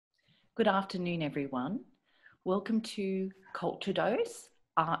Good afternoon, everyone. Welcome to Culture Dose,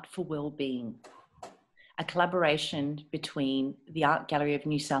 Art for Wellbeing, a collaboration between the Art Gallery of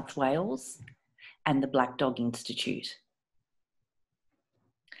New South Wales and the Black Dog Institute.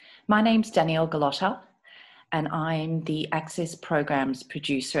 My name's Danielle Galotta, and I'm the Access Programs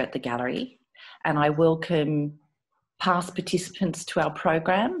producer at the Gallery, and I welcome past participants to our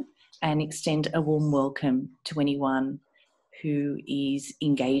program and extend a warm welcome to anyone who is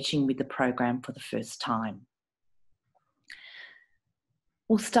engaging with the program for the first time.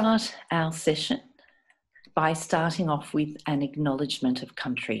 We'll start our session by starting off with an acknowledgement of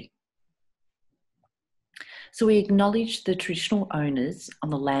country. So we acknowledge the traditional owners on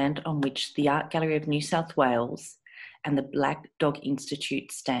the land on which the Art Gallery of New South Wales and the Black Dog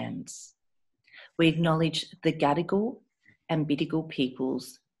Institute stands. We acknowledge the Gadigal and Bidigal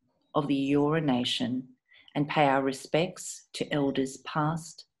peoples of the Eora Nation and pay our respects to elders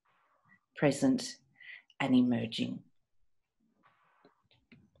past, present, and emerging.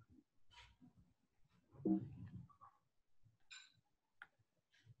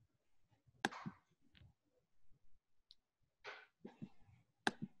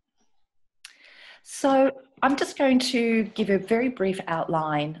 So I'm just going to give a very brief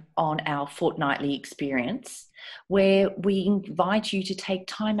outline on our fortnightly experience, where we invite you to take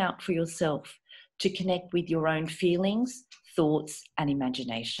time out for yourself to connect with your own feelings, thoughts, and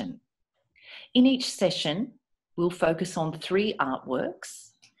imagination. In each session, we'll focus on 3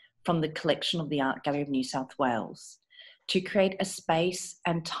 artworks from the collection of the Art Gallery of New South Wales to create a space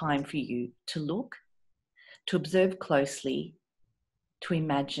and time for you to look, to observe closely, to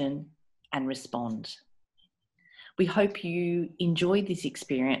imagine, and respond. We hope you enjoy this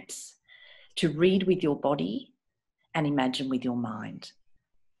experience to read with your body and imagine with your mind.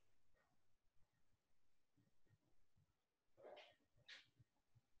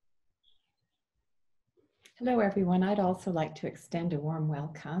 Hello, everyone. I'd also like to extend a warm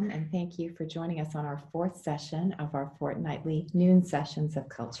welcome and thank you for joining us on our 4th session of our fortnightly noon sessions of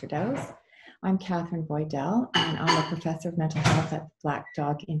Culture Dose. I'm Catherine Boydell, and I'm a professor of mental health at the Black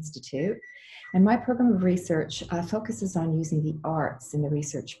Dog Institute. And my program of research focuses on using the arts in the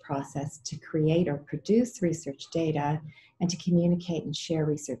research process to create or produce research data and to communicate and share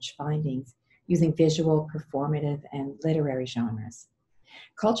research findings using visual, performative, and literary genres.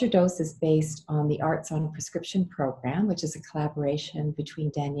 Culture Dose is based on the Arts on Prescription program, which is a collaboration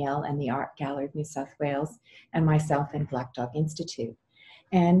between Danielle and the Art Gallery of New South Wales and myself and Black Dog Institute.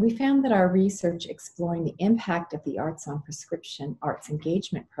 And we found that our research exploring the impact of the Arts on Prescription arts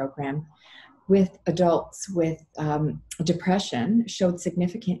engagement program with adults with depression showed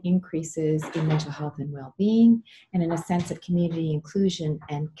significant increases in mental health and well-being and in a sense of community inclusion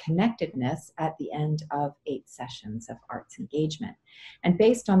and connectedness at the end of 8 sessions of arts engagement. And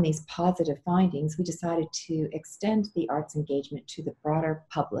based on these positive findings, we decided to extend the arts engagement to the broader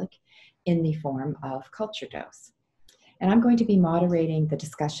public in the form of Culture Dose. And I'm going to be moderating the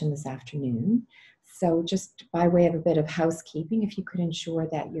discussion this afternoon. So just by way of a bit of housekeeping, if you could ensure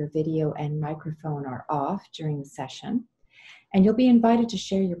that your video and microphone are off during the session. And you'll be invited to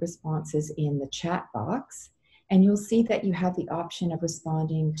share your responses in the chat box. And you'll see that you have the option of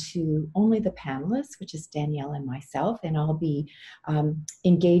responding to only the panelists, which is Danielle and myself, and I'll be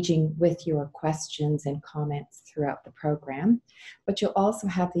engaging with your questions and comments throughout the program. But you'll also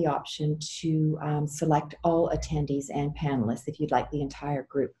have the option to select all attendees and panelists if you'd like the entire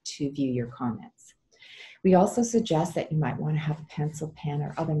group to view your comments. We also suggest that you might want to have a pencil, pen,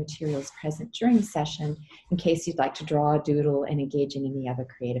 or other materials present during the session in case you'd like to draw, doodle, and engage in any other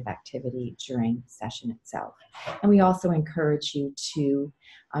creative activity during the session itself. And we also encourage you to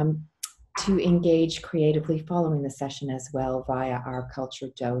engage creatively following the session as well via our Culture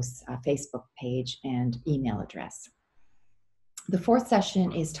Dose Facebook page and email address. The 4th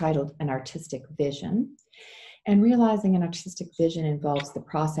session is titled An Artistic Vision. And realizing an artistic vision involves the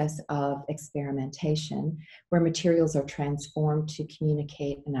process of experimentation, where materials are transformed to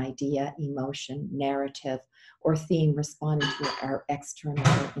communicate an idea, emotion, narrative, or theme responding to our external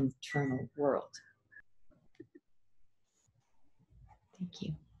or internal world. Thank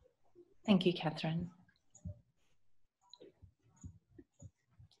you. Thank you, Catherine.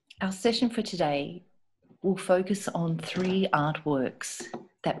 Our session for today will focus on 3 artworks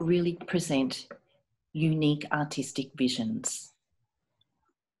that really present unique artistic visions.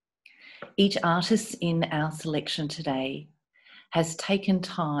 Each artist in our selection today has taken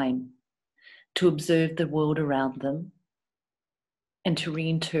time to observe the world around them and to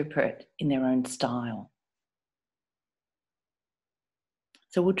reinterpret in their own style.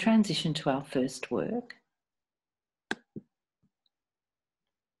 So we'll transition to our first work.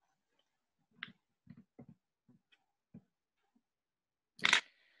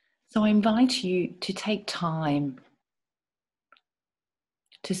 So I invite you to take time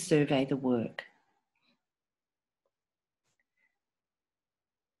to survey the work.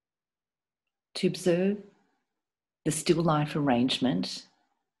 To observe the still life arrangement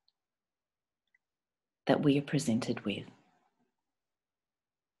that we are presented with.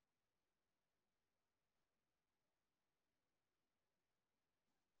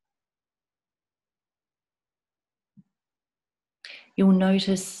 You'll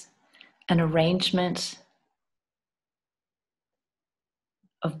notice an arrangement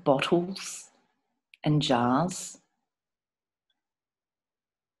of bottles and jars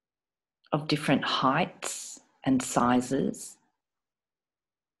of different heights and sizes.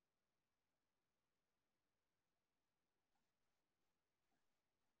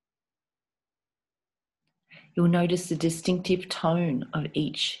 You'll notice the distinctive tone of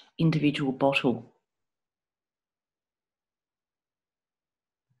each individual bottle.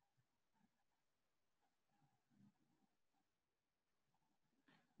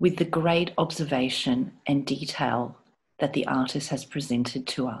 With the great observation and detail that the artist has presented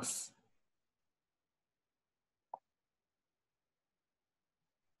to us.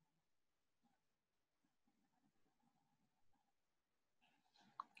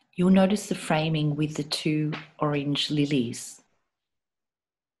 You'll notice the framing with the 2 orange lilies.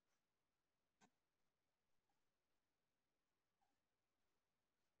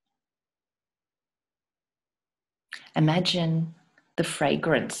 Imagine the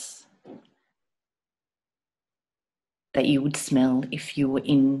fragrance that you would smell if you were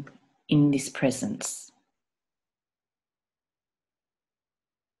in this presence.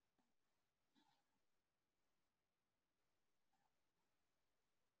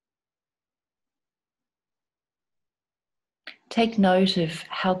 Take note of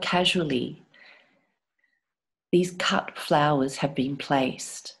how casually these cut flowers have been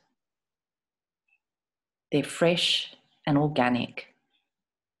placed. They're fresh and organic.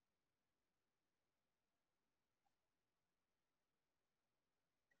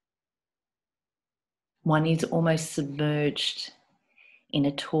 One is almost submerged in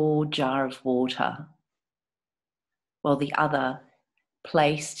a tall jar of water, while the other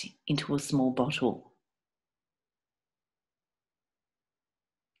placed into a small bottle.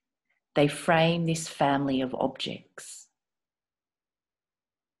 They frame this family of objects.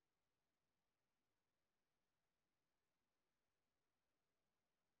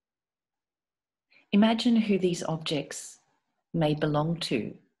 Imagine who these objects may belong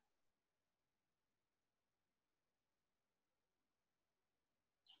to.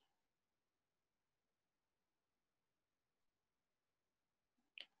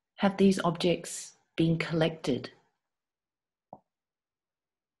 Have these objects been collected?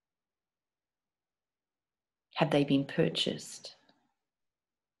 Have they been purchased?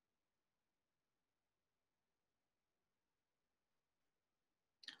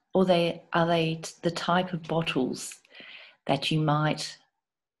 Or are they the type of bottles that you might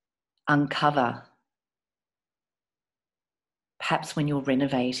uncover, perhaps when you're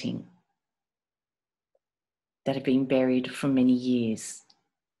renovating, that have been buried for many years?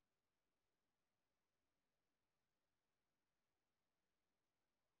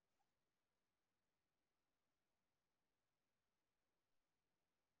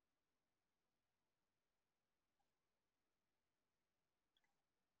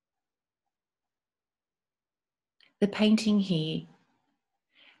 The painting here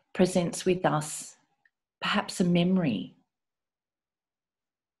presents with us perhaps a memory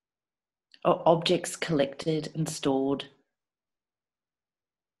of objects collected and stored.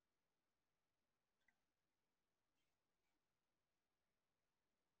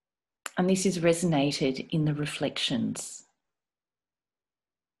 And this is resonated in the reflections.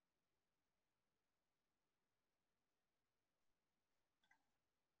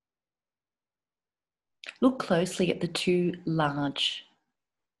 Look closely at the 2 large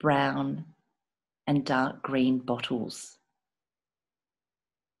brown and dark green bottles.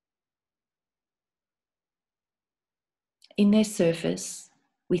 In their surface,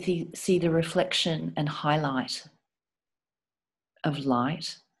 we see the reflection and highlight of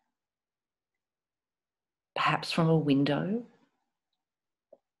light, perhaps from a window.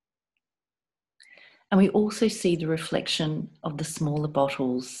 And we also see the reflection of the smaller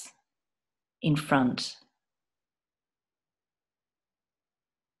bottles in front.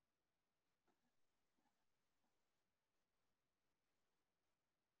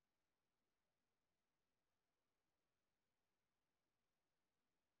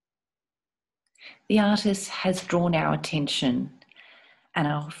 The artist has drawn our attention and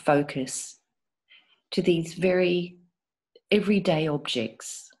our focus to these very everyday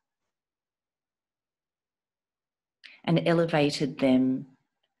objects and elevated them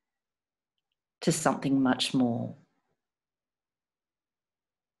to something much more.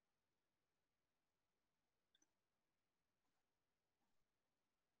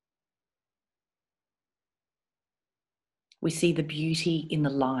 We see the beauty in the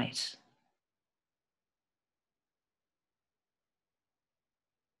light.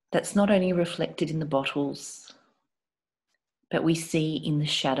 That's not only reflected in the bottles, but we see in the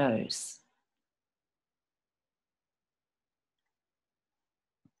shadows.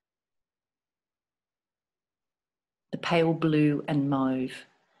 The pale blue and mauve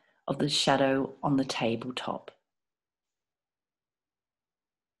of the shadow on the tabletop.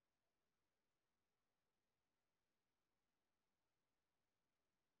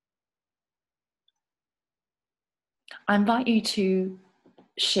 I invite you to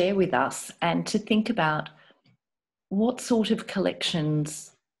share with us and to think about what sort of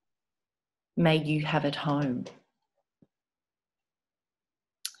collections may you have at home.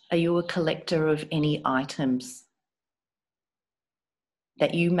 Are you a collector of any items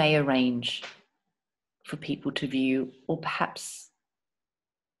that you may arrange for people to view, or perhaps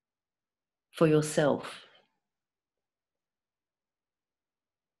for yourself?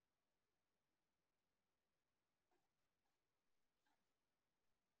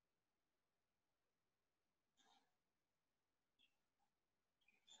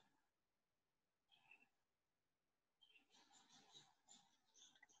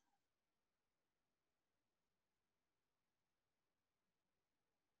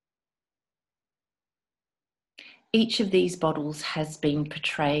 Each of these bottles has been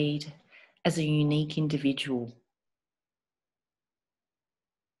portrayed as a unique individual.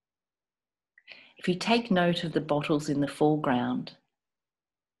 If you take note of the bottles in the foreground,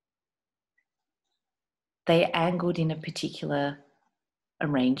 they are angled in a particular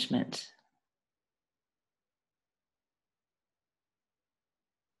arrangement.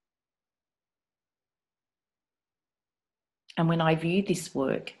 And when I view this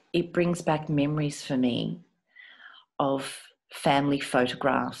work, it brings back memories for me of family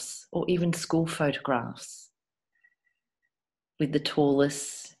photographs or even school photographs, with the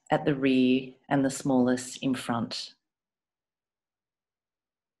tallest at the rear and the smallest in front.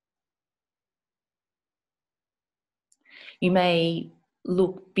 You may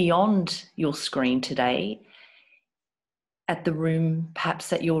look beyond your screen today at the room perhaps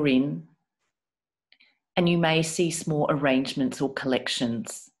that you're in, and you may see small arrangements or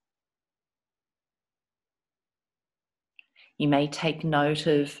collections. You may take note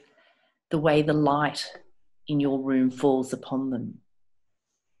of the way the light in your room falls upon them.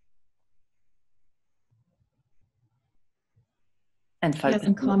 And We have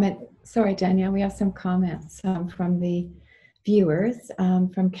some sorry, Danielle, we have some comments from the viewers,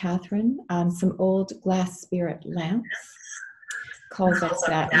 from Catherine. Some old glass spirit lamps calls up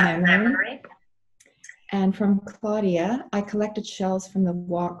that memory. And from Claudia, I collected shells from the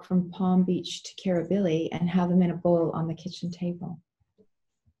walk from Palm Beach to Kirribilli and have them in a bowl on the kitchen table.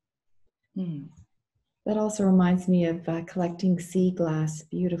 That also reminds me of collecting sea glass,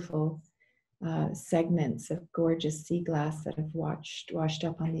 beautiful segments of gorgeous sea glass that have washed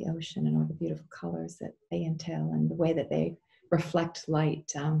up on the ocean, and all the beautiful colors that they entail and the way that they reflect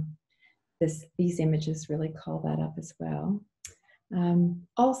light. These images really call that up as well.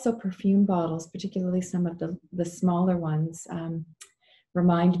 Also perfume bottles, particularly some of the smaller ones,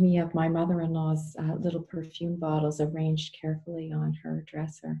 remind me of my mother-in-law's little perfume bottles arranged carefully on her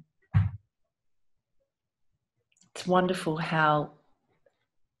dresser. It's wonderful how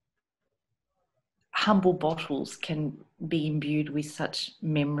humble bottles can be imbued with such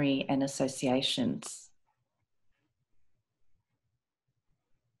memory and associations.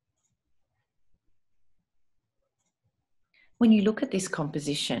 When you look at this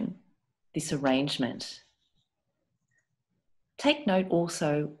composition, this arrangement, take note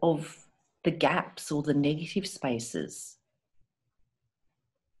also of the gaps or the negative spaces.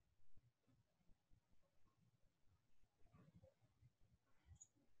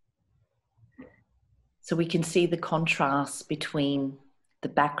 So we can see the contrast between the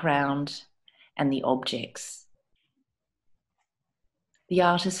background and the objects. The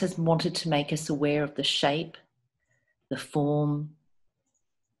artist has wanted to make us aware of the shape, the form,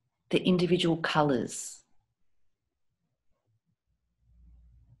 the individual colours.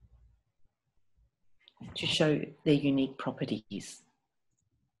 To show their unique properties.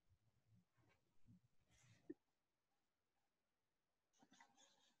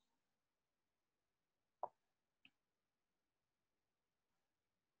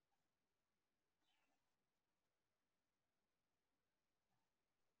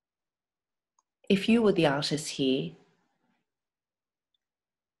 If you were the artist here,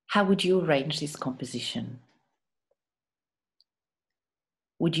 How would you arrange this composition?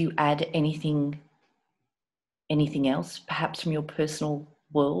 Would you add anything else, perhaps from your personal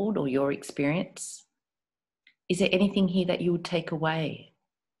world or your experience? Is there anything here that you would take away?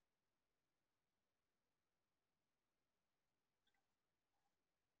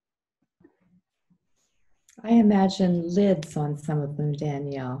 I imagine lids on some of them,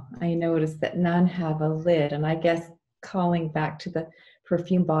 Danielle. I noticed that none have a lid, and I guess calling back to the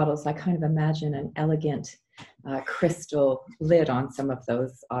perfume bottles, I kind of imagine an elegant crystal lid on some of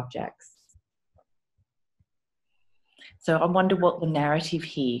those objects. So I wonder what the narrative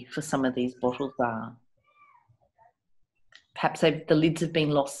here for some of these bottles are. Perhaps the lids have been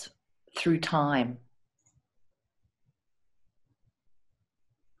lost through time.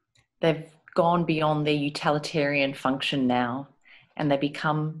 They've gone beyond their utilitarian function now, and they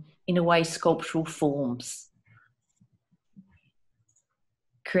become, in a way, sculptural forms,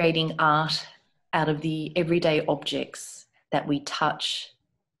 creating art out of the everyday objects that we touch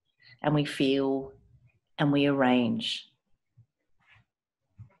and we feel and we arrange.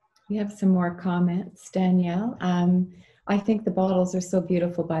 We have some more comments, Danielle. I think the bottles are so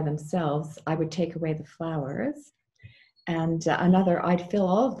beautiful by themselves. I would take away the flowers. And another, I'd fill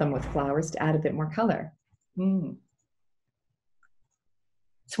all of them with flowers to add a bit more color. Mm.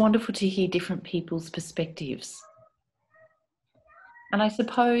 It's wonderful to hear different people's perspectives. And I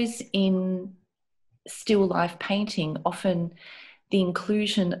suppose in still life painting, often the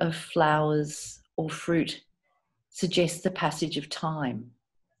inclusion of flowers or fruit suggests the passage of time.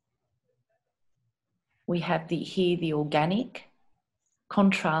 We have here the organic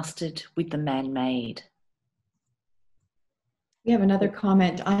contrasted with the man-made. We have another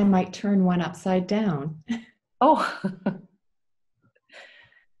comment, I might turn one upside down. Oh,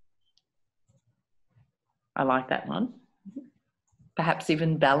 I like that one. Perhaps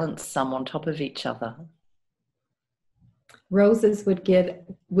even balance some on top of each other. Roses would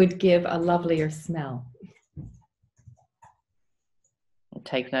give a lovelier smell. I'll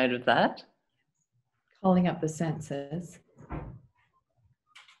take note of that. Calling up the senses.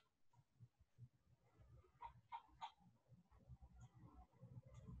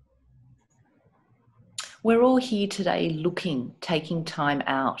 We're all here today looking, taking time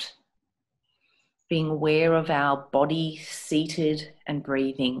out, being aware of our body seated and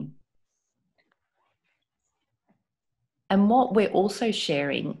breathing. And what we're also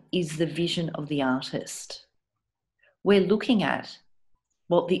sharing is the vision of the artist. We're looking at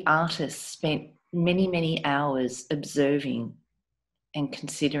what the artist spent many, many hours observing and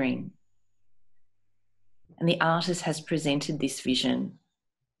considering. And the artist has presented this vision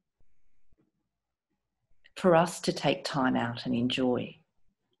for us to take time out and enjoy.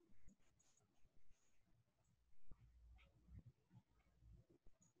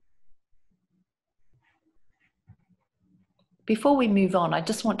 Before we move on, I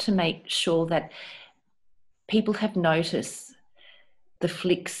just want to make sure that people have noticed the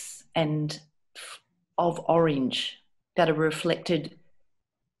flicks of orange that are reflected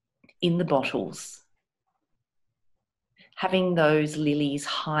in the bottles. Having those lilies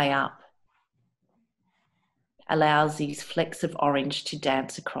high up allows these flecks of orange to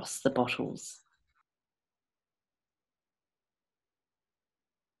dance across the bottles.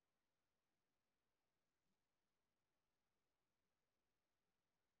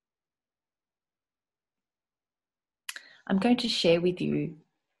 I'm going to share with you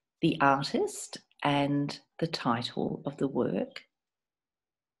the artist and the title of the work.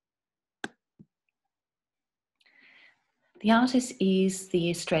 The artist is the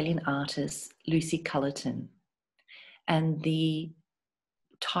Australian artist Lucy Cullerton, and the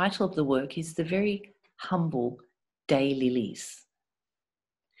title of the work is The Very Humble Day Lilies.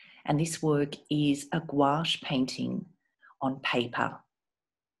 And this work is a gouache painting on paper,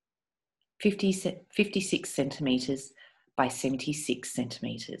 56 centimetres by 76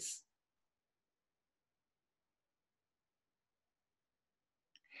 centimetres.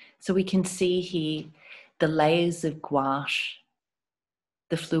 So we can see here the layers of gouache,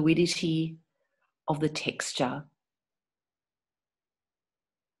 the fluidity of the texture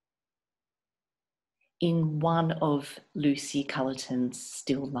in one of Lucy Cullerton's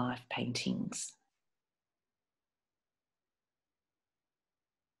still life paintings.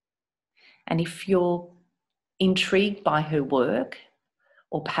 And if you're intrigued by her work,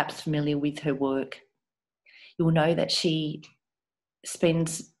 or perhaps familiar with her work, you'll know that she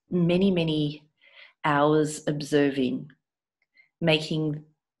spends many, many hours observing, making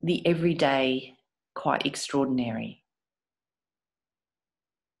the everyday quite extraordinary.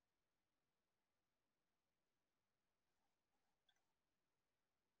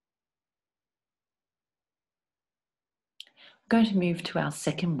 going to move to our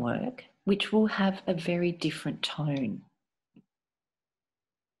second work, which will have a very different tone.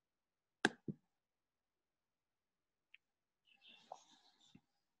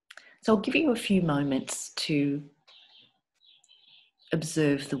 So I'll give you a few moments to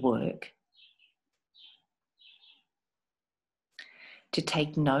observe the work, to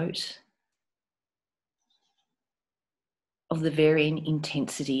take note of the varying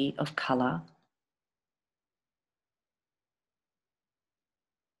intensity of colour,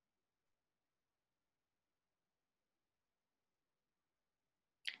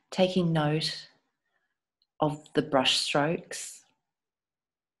 taking note of the brush strokes,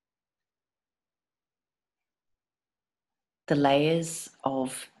 the layers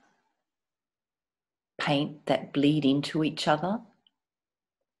of paint that bleed into each other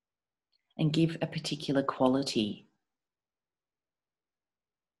and give a particular quality.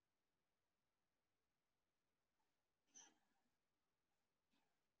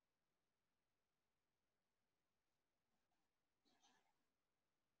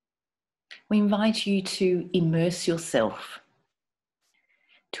 We invite you to immerse yourself,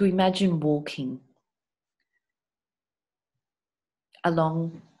 to imagine walking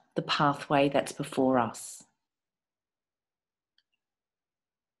along the pathway that's before us.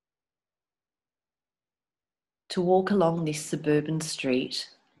 To walk along this suburban street,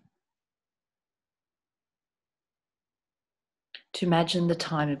 to imagine the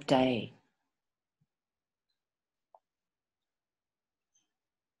time of day.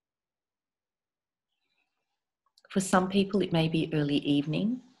 For some people, it may be early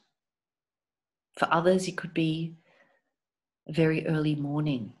evening. For others, it could be a very early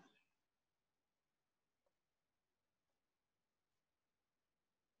morning.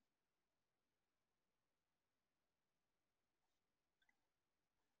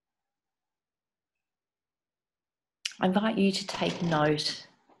 I invite you to take note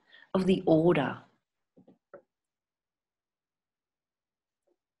of the order,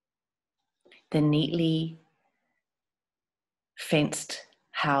 the neatly fenced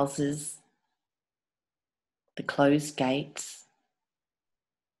houses, the closed gates,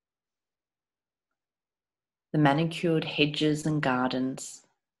 the manicured hedges and gardens,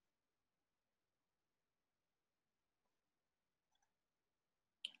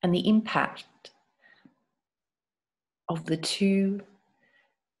 and the impact of the two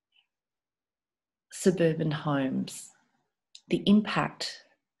suburban homes, the impact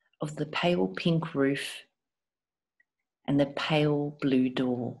of the pale pink roof and the pale blue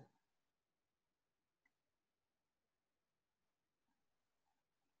door.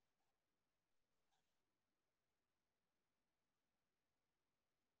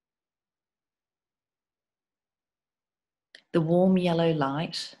 The warm yellow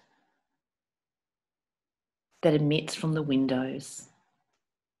light that emits from the windows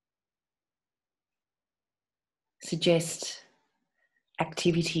suggests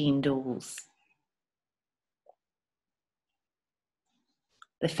activity indoors,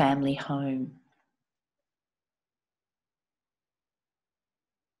 the family home.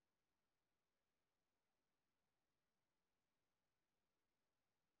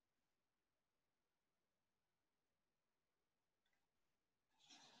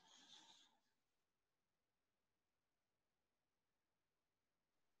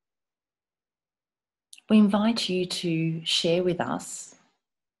 We invite you to share with us,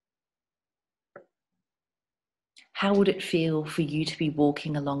 how would it feel for you to be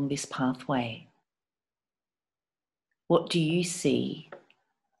walking along this pathway? What do you see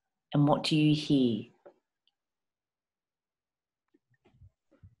and what do you hear?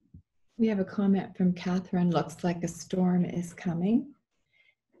 We have a comment from Catherine. Looks like a storm is coming.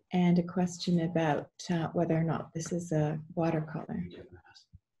 And a question about whether or not this is a watercolor.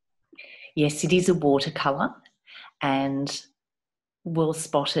 Yes, it is a watercolour and well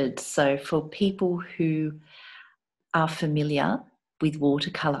spotted. So for people who are familiar with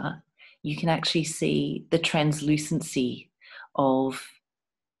watercolour, you can actually see the translucency of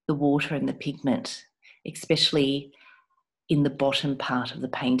the water and the pigment, especially in the bottom part of the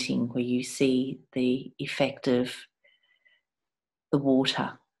painting where you see the effect of the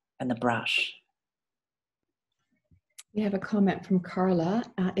water and the brush. We have a comment from Carla.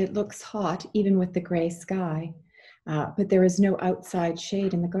 It looks hot even with the grey sky, but there is no outside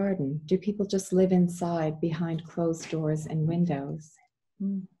shade in the garden. Do people just live inside behind closed doors and windows?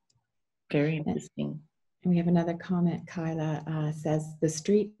 Very interesting. And we have another comment. Kyla says, the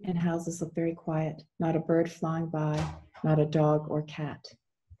street and houses look very quiet. Not a bird flying by, not a dog or cat.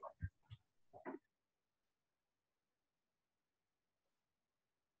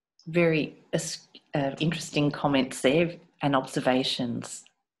 Very interesting comments there. and observations.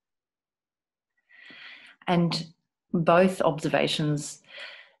 And both observations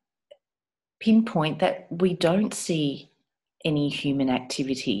pinpoint that we don't see any human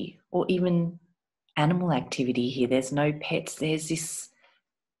activity or even animal activity here. There's no pets. There's this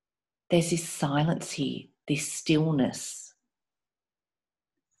silence here, this stillness.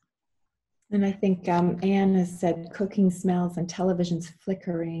 And I think Anne has said cooking smells and television's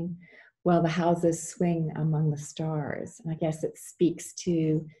flickering while the houses swing among the stars. And I guess it speaks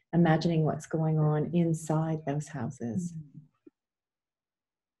to imagining what's going on inside those houses.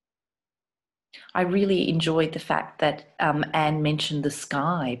 I really enjoyed the fact that Anne mentioned the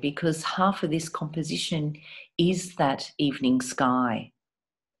sky, because half of this composition is that evening sky.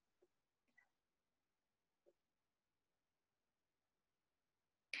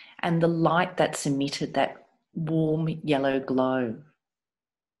 And the light that's emitted, that warm yellow glow,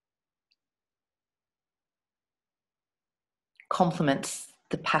 complements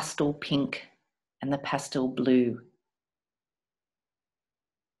the pastel pink and the pastel blue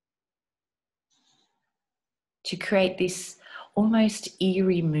to create this almost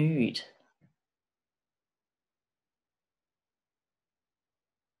eerie mood.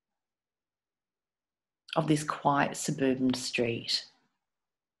 Of this quiet suburban street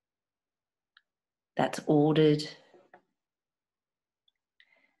that's ordered,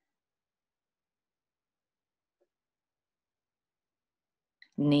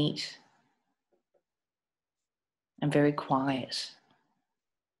 neat, and very quiet.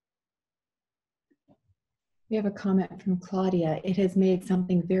 We have a comment from Claudia. It has made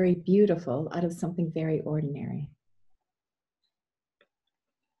something very beautiful out of something very ordinary.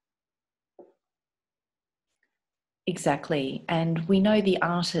 Exactly. And we know the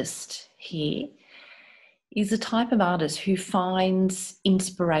artist here is a type of artist who finds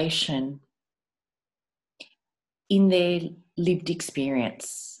inspiration in their lived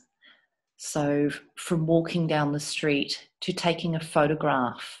experience. So from walking down the street to taking a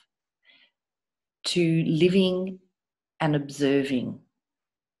photograph to living and observing,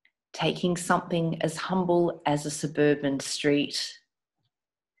 taking something as humble as a suburban street,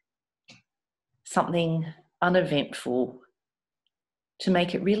 something uneventful, to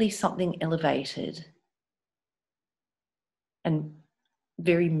make it really something elevated and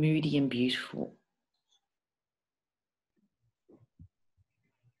very moody and beautiful.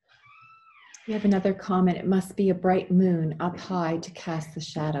 We have another comment. It must be a bright moon up high to cast the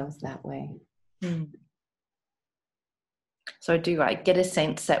shadows that way. So do I get a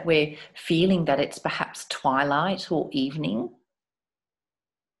sense that we're feeling that it's perhaps twilight or evening?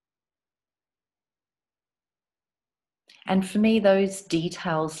 And for me, those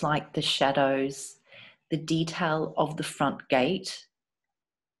details like the shadows, the detail of the front gate,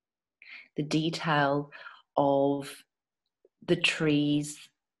 the detail of the trees,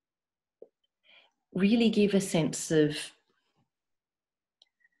 really give a sense of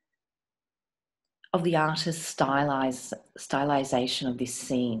the artist's stylization of this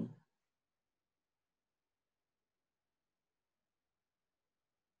scene.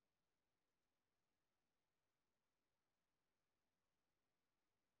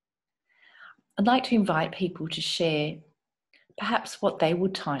 I'd like to invite people to share perhaps what they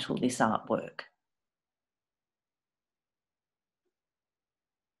would title this artwork.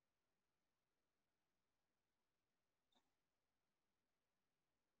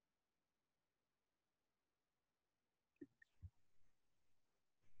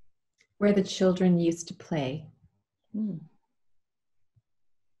 Where the children used to play.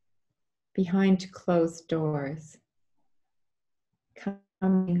 Behind closed doors.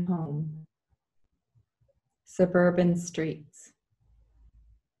 Coming home. Suburban streets.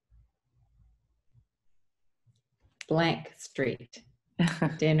 Blank street.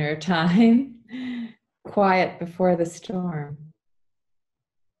 Dinner time. Quiet before the storm.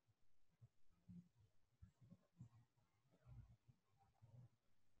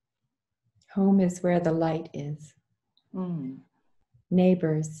 Home is where the light is.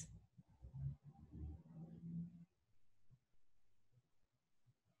 Neighbors.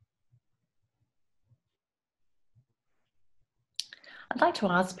 I'd like to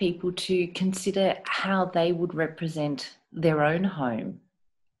ask people to consider how they would represent their own home,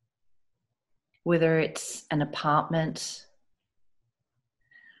 whether it's an apartment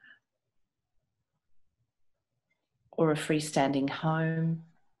or a freestanding home.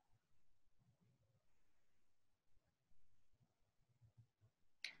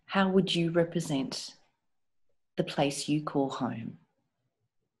 How would you represent the place you call home?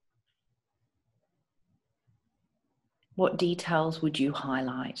 What details would you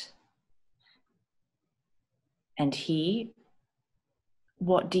highlight? And here,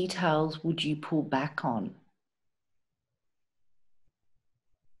 what details would you pull back on?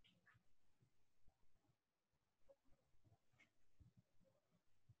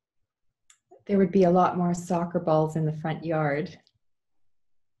 There would be a lot more soccer balls in the front yard.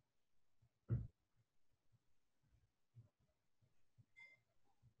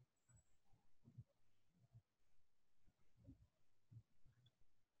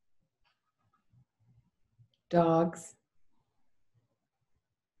 Dogs.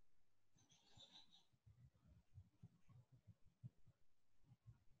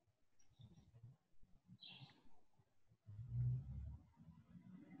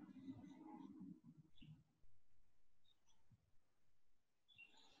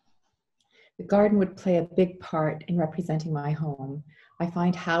 The garden would play a big part in representing my home. I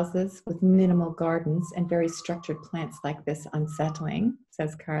find houses with minimal gardens and very structured plants like this unsettling,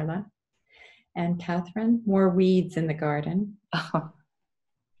 says Carla. And Catherine, more weeds in the garden.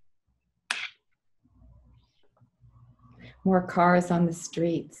 More cars on the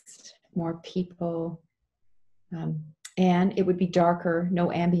streets, more people. And it would be darker,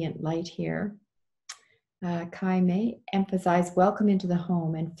 no ambient light here. Kai May emphasize welcome into the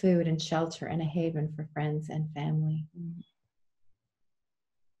home and food and shelter and a haven for friends and family.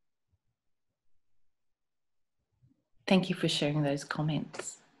 Thank you for sharing those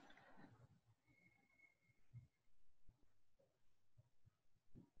comments.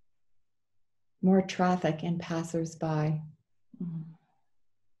 More traffic and passers-by.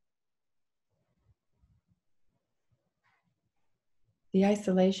 The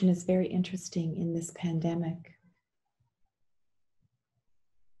isolation is very interesting in this pandemic.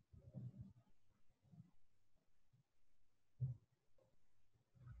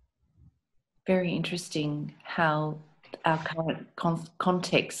 Very interesting how our current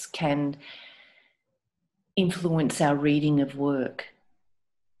context can influence our reading of work.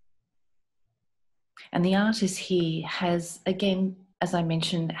 And the artist here has, again, as I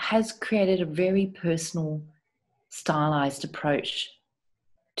mentioned, has created a very personal, stylized approach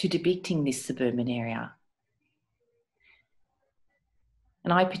to depicting this suburban area.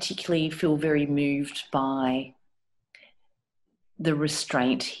 And I particularly feel very moved by the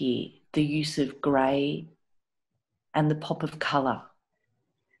restraint here, the use of grey and the pop of colour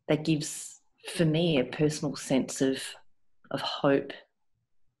that gives, for me, a personal sense of hope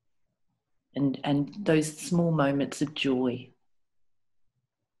and those small moments of joy.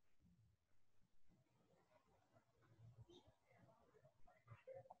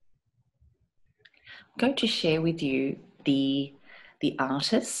 I'm going to share with you the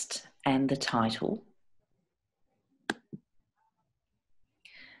artist and the title.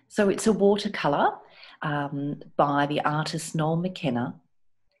 So it's a watercolour by the artist Noel McKenna,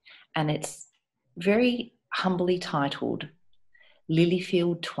 and it's very humbly titled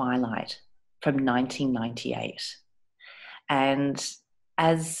Lilyfield Twilight from 1998. And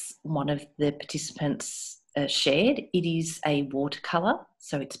as one of the participants shared, it is a watercolour,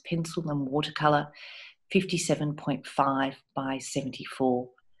 so it's pencil and watercolour, 57.5 by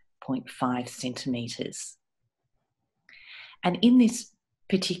 74.5 centimetres. And in this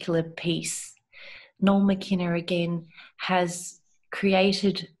particular piece, Noel McKenna again has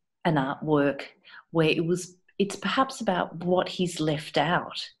created an artwork where it's perhaps about what he's left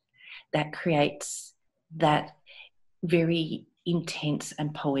out that creates that very intense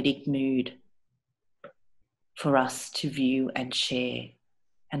and poetic mood for us to view and share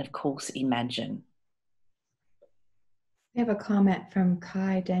and, of course, imagine. I have a comment from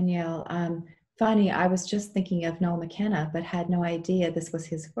Kai Danielle. Funny, I was just thinking of Noel McKenna, but had no idea this was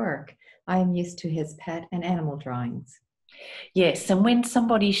his work. I am used to his pet and animal drawings. Yes, and when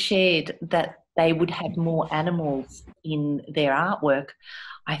somebody shared that they would have more animals in their artwork,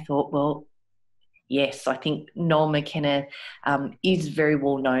 I thought, well, yes, I think Noel McKenna is very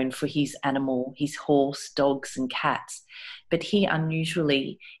well known for his animal, his horse, dogs and cats. But here,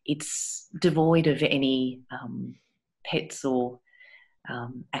 unusually, it's devoid of any pets or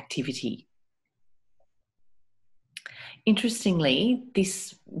activity. Interestingly,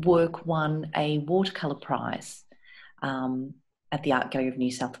 this work won a watercolour prize at the Art Gallery of New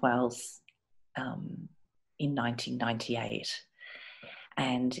South Wales in 1998.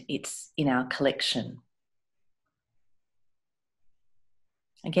 And it's in our collection.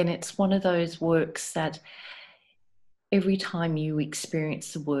 Again, it's one of those works that every time you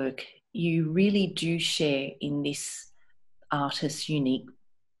experience the work, you really do share in this artist's unique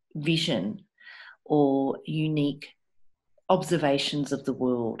vision or unique observations of the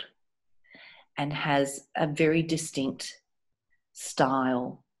world, and has a very distinct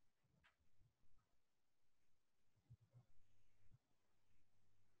style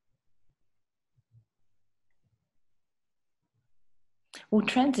we'll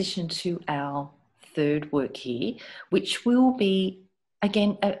transition to our third work here, which will be,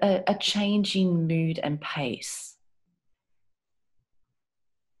 again, a change in mood and pace.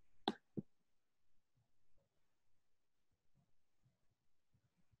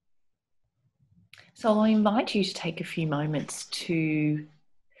 So I'll invite you to take a few moments to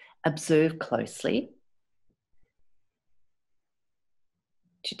observe closely,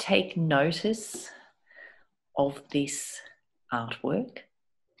 to take notice of this artwork,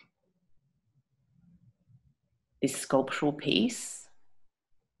 this sculptural piece.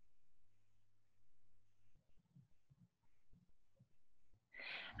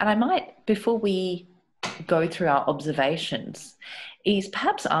 And I might, before we go through our observations, is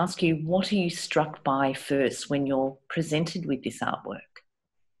perhaps ask you, what are you struck by first when you're presented with this artwork?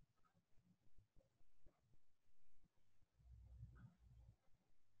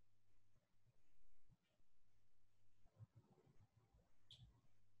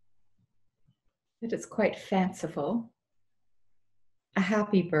 It is quite fanciful. A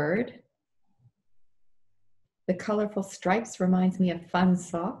happy bird. The colorful stripes reminds me of fun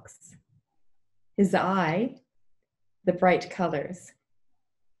socks. His eye, the bright colors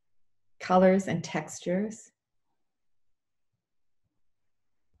and textures.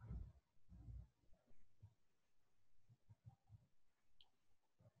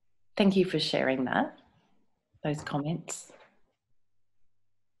 Thank you for sharing those comments.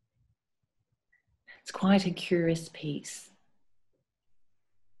 It's quite a curious piece.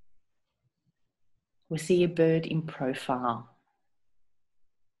 We see a bird in profile.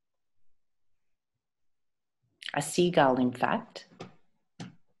 A seagull, in fact,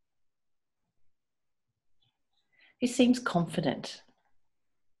 who seems confident.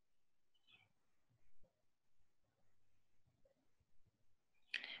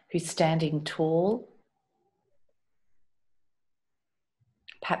 Who's standing tall,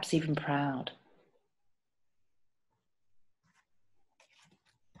 perhaps even proud.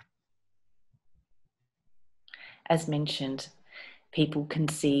 As mentioned, people can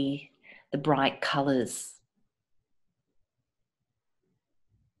see the bright colours.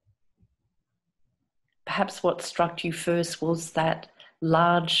 Perhaps what struck you first was that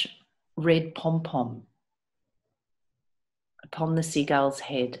large red pom-pom upon the seagull's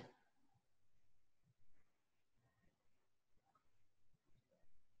head.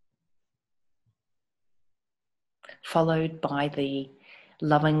 Followed by the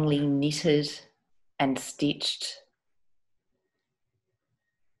lovingly knitted and stitched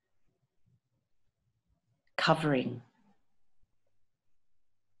covering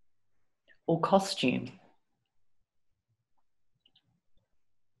or costume.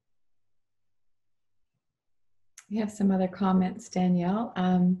 We have some other comments, Danielle.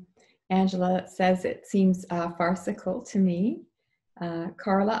 Angela says it seems farcical to me.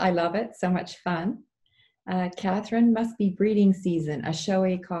 Carla, I love it, so much fun. Catherine, must be breeding season, a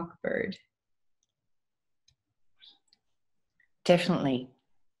showy cockbird. Definitely.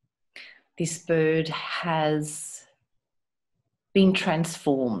 This bird has been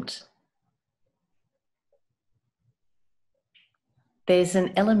transformed. There's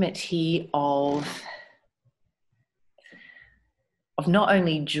an element here of not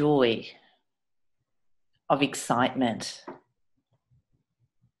only joy, of excitement,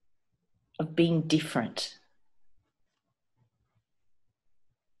 of being different.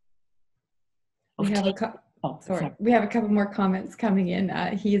 We have a couple more comments coming in.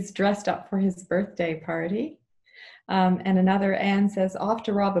 He is dressed up for his birthday party. And another, Anne says, off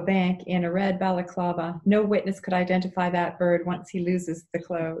to rob a bank in a red balaclava. No witness could identify that bird once he loses the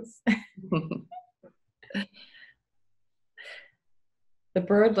clothes. The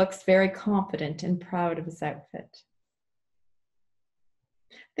bird looks very confident and proud of his outfit.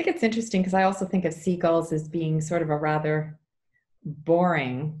 I think it's interesting because I also think of seagulls as being sort of a rather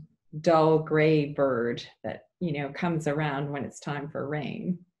boring, dull gray bird that, you know, comes around when it's time for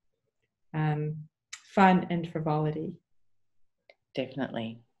rain. Fun and frivolity.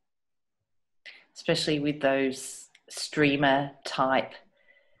 Definitely. Especially with those streamer type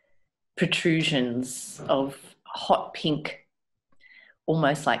protrusions of hot pink,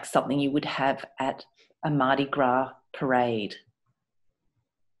 almost like something you would have at a Mardi Gras parade.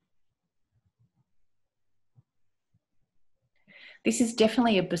 This is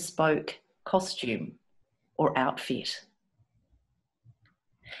definitely a bespoke costume or outfit.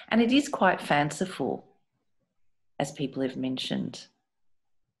 And it is quite fanciful, as people have mentioned.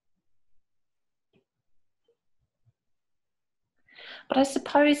 But I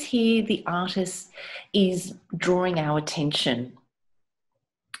suppose here the artist is drawing our attention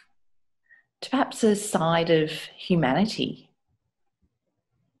to perhaps a side of humanity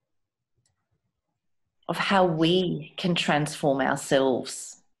of how we can transform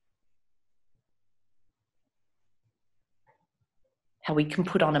ourselves, how we can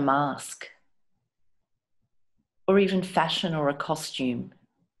put on a mask, or even fashion or a costume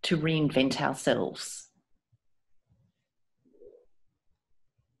to reinvent ourselves.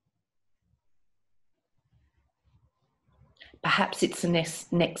 Perhaps it's the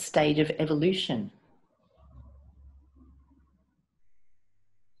next stage of evolution.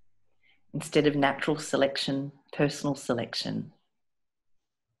 Instead of natural selection, personal selection.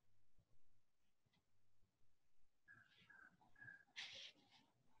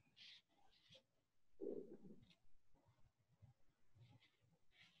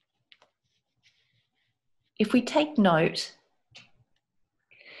 If we take note,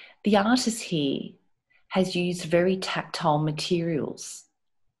 the artist here has used very tactile materials: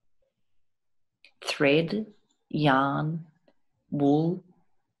 thread, yarn, wool,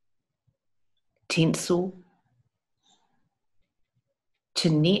 tinsel, to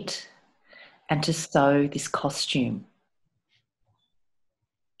knit and to sew this costume.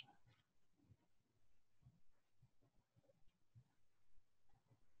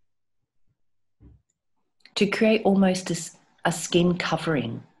 To create almost a skin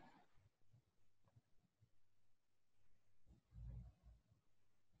covering.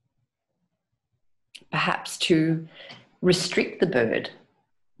 Perhaps to restrict the bird.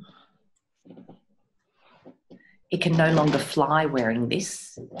 It can no longer fly wearing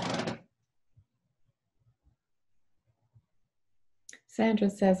this. Sandra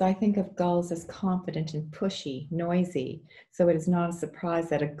says, I think of gulls as confident and pushy, noisy, so it is not a surprise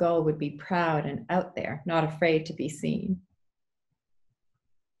that a gull would be proud and out there, not afraid to be seen.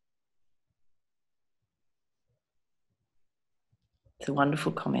 It's a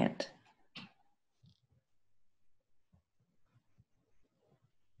wonderful comment.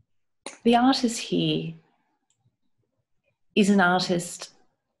 The artist here is an artist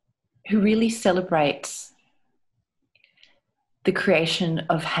who really celebrates the creation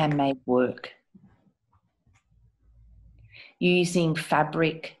of handmade work, using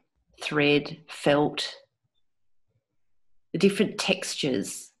fabric, thread, felt, the different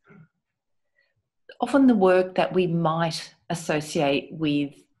textures, often the work that we might associate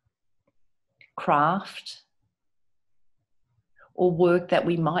with craft or work that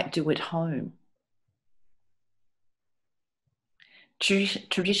we might do at home.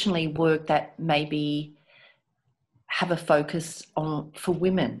 Traditionally, work that maybe have a focus on for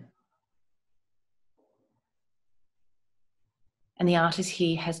women. And the artist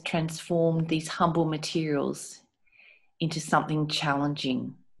here has transformed these humble materials into something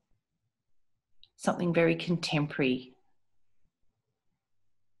challenging, something very contemporary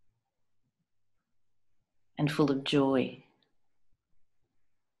and full of joy.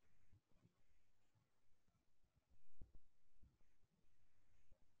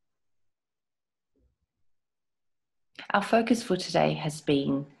 Our focus for today has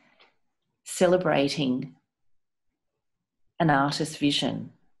been celebrating an artist's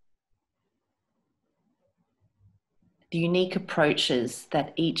vision, the unique approaches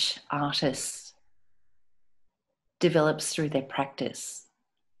that each artist develops through their practice,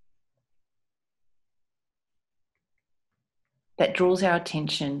 that draws our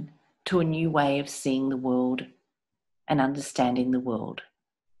attention to a new way of seeing the world and understanding the world.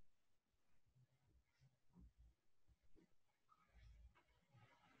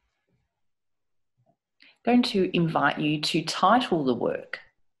 I'm going to invite you to title the work,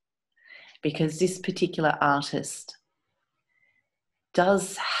 because this particular artist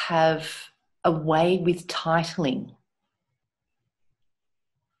does have a way with titling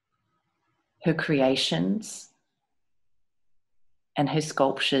her creations and her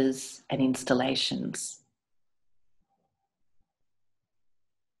sculptures and installations.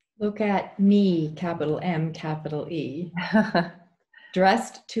 Look at me, capital M, capital E.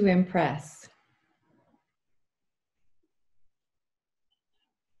 Dressed to impress.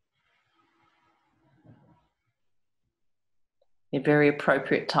 They're very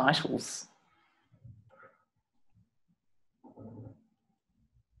appropriate titles.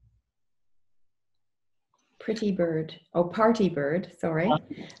 Pretty bird. Oh, party bird, sorry.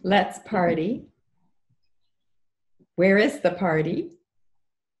 Let's party. Where is the party?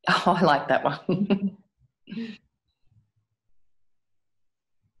 Oh, I like that one.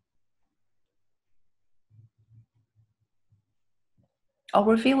 I'll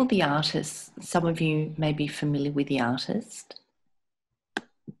reveal the artist. Some of you may be familiar with the artist.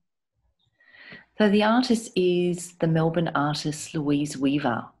 So the artist is the Melbourne artist Louise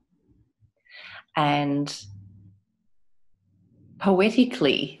Weaver. And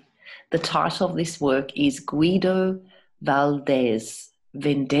poetically, The title of this work is Guido Valdez,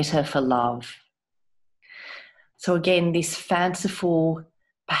 Vendetta for Love. So again, this fanciful,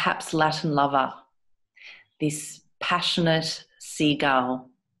 perhaps Latin lover, this passionate seagull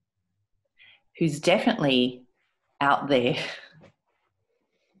who's definitely out there.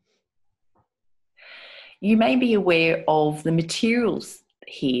 You may be aware of the materials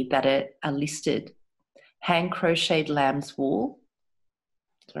here that are listed. Hand crocheted lamb's wool.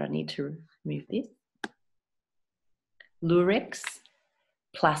 So I need to remove this. Lurex,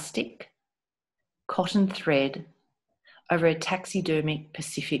 plastic, cotton thread over a taxidermic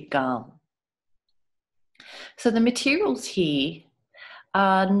Pacific gull. So the materials here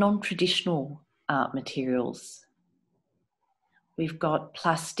are non-traditional art materials. We've got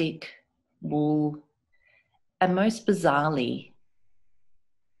plastic, wool, and most bizarrely,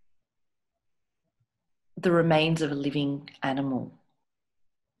 the remains of a living animal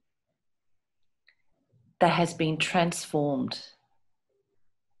that has been transformed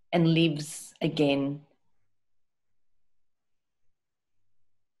and lives again.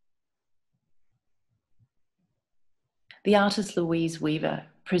 The artist Louise Weaver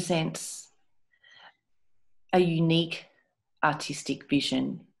presents a unique artistic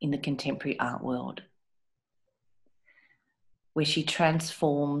vision in the contemporary art world, where she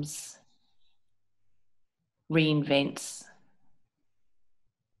transforms, reinvents,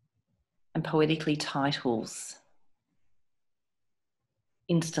 and poetically titles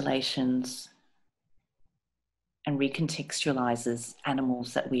installations and recontextualizes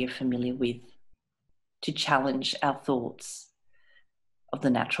animals that we are familiar with to challenge our thoughts of the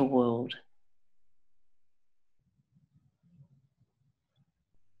natural world.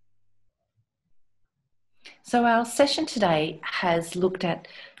 So our session today has looked at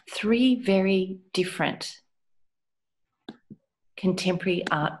 3 very different contemporary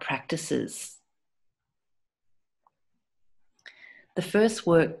art practices. The first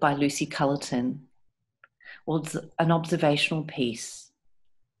work by Lucy Cullerton was an observational piece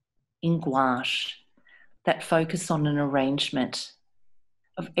in gouache that focused on an arrangement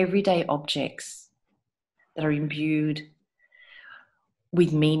of everyday objects that are imbued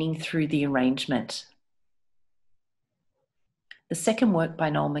with meaning through the arrangement. The second work by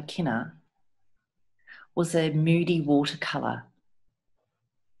Noel McKenna was a moody watercolour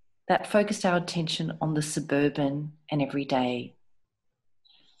that focused our attention on the suburban and everyday,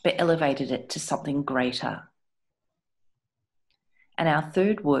 but elevated it to something greater. And our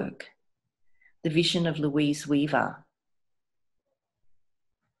third work, the vision of Louise Weaver,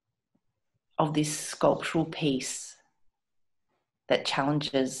 of this sculptural piece that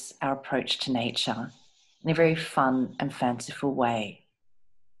challenges our approach to nature in a very fun and fanciful way.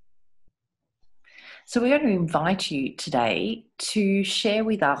 So we're going to invite you today to share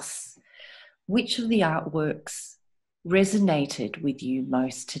with us which of the artworks resonated with you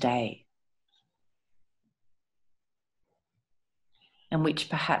most today, and which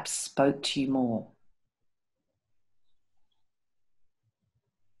perhaps spoke to you more.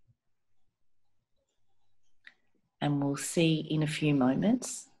 And we'll see in a few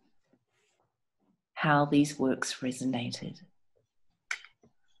moments how these works resonated.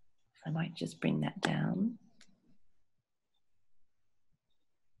 I might just bring that down.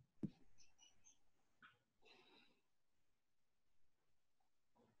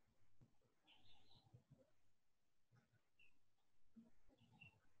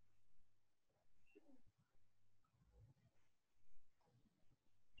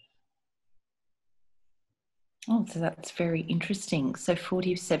 Oh, so that's very interesting. So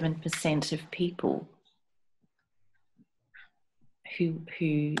 47% of people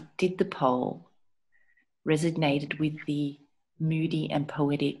who did the poll resonated with the moody and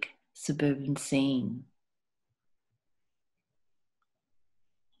poetic suburban scene.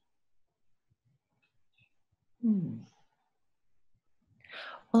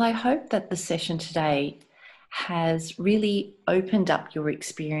 Well, I hope that the session today has really opened up your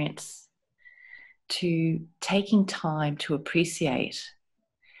experience to taking time to appreciate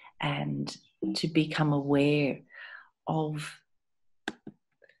and to become aware of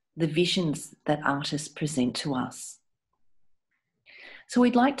the visions that artists present to us. So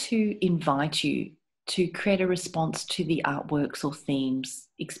we'd like to invite you to create a response to the artworks or themes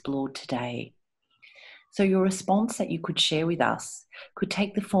explored today. So your response that you could share with us could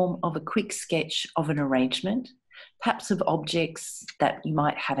take the form of a quick sketch of an arrangement, perhaps of objects that you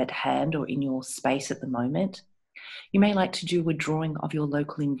might have at hand or in your space at the moment. You may like to do a drawing of your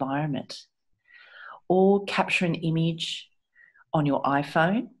local environment, or capture an image on your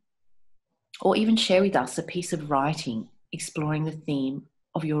iPhone, or even share with us a piece of writing exploring the theme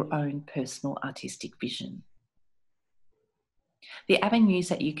of your own personal artistic vision. The avenues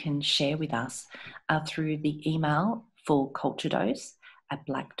that you can share with us are through the email for Culture Dose at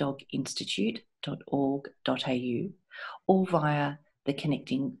blackdoginstitute.org.au or via the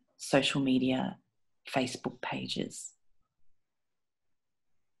connecting social media Facebook pages.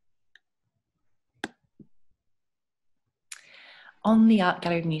 On the Art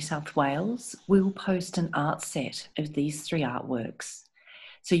Gallery of New South Wales, we will post an art set of these 3 artworks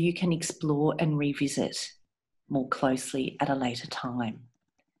so you can explore and revisit more closely at a later time.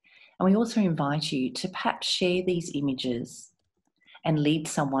 And we also invite you to perhaps share these images and lead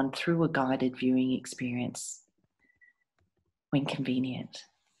someone through a guided viewing experience when convenient.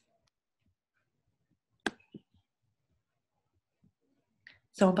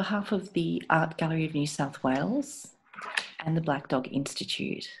 So on behalf of the Art Gallery of New South Wales and the Black Dog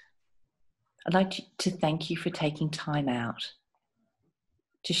Institute, I'd like to thank you for taking time out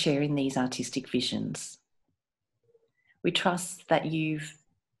to share in these artistic visions. We trust that you've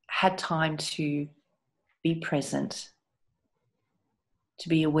had time to be present, to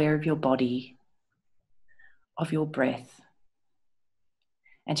be aware of your body, of your breath,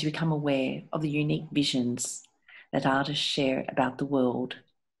 and to become aware of the unique visions that artists share about the world,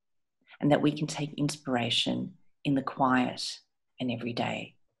 and that we can take inspiration in the quiet and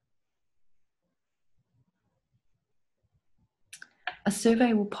everyday. A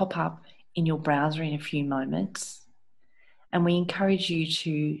survey will pop up in your browser in a few moments, and we encourage you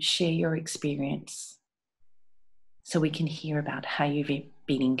to share your experience so we can hear about how you've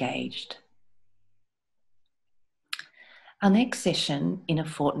been engaged. Our next session in a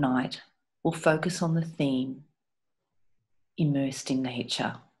fortnight will focus on the theme, Immersed in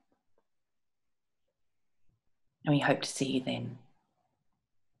Nature. And we hope to see you then.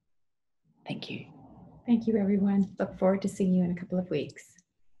 Thank you. Thank you, everyone. Look forward to seeing you in a couple of weeks.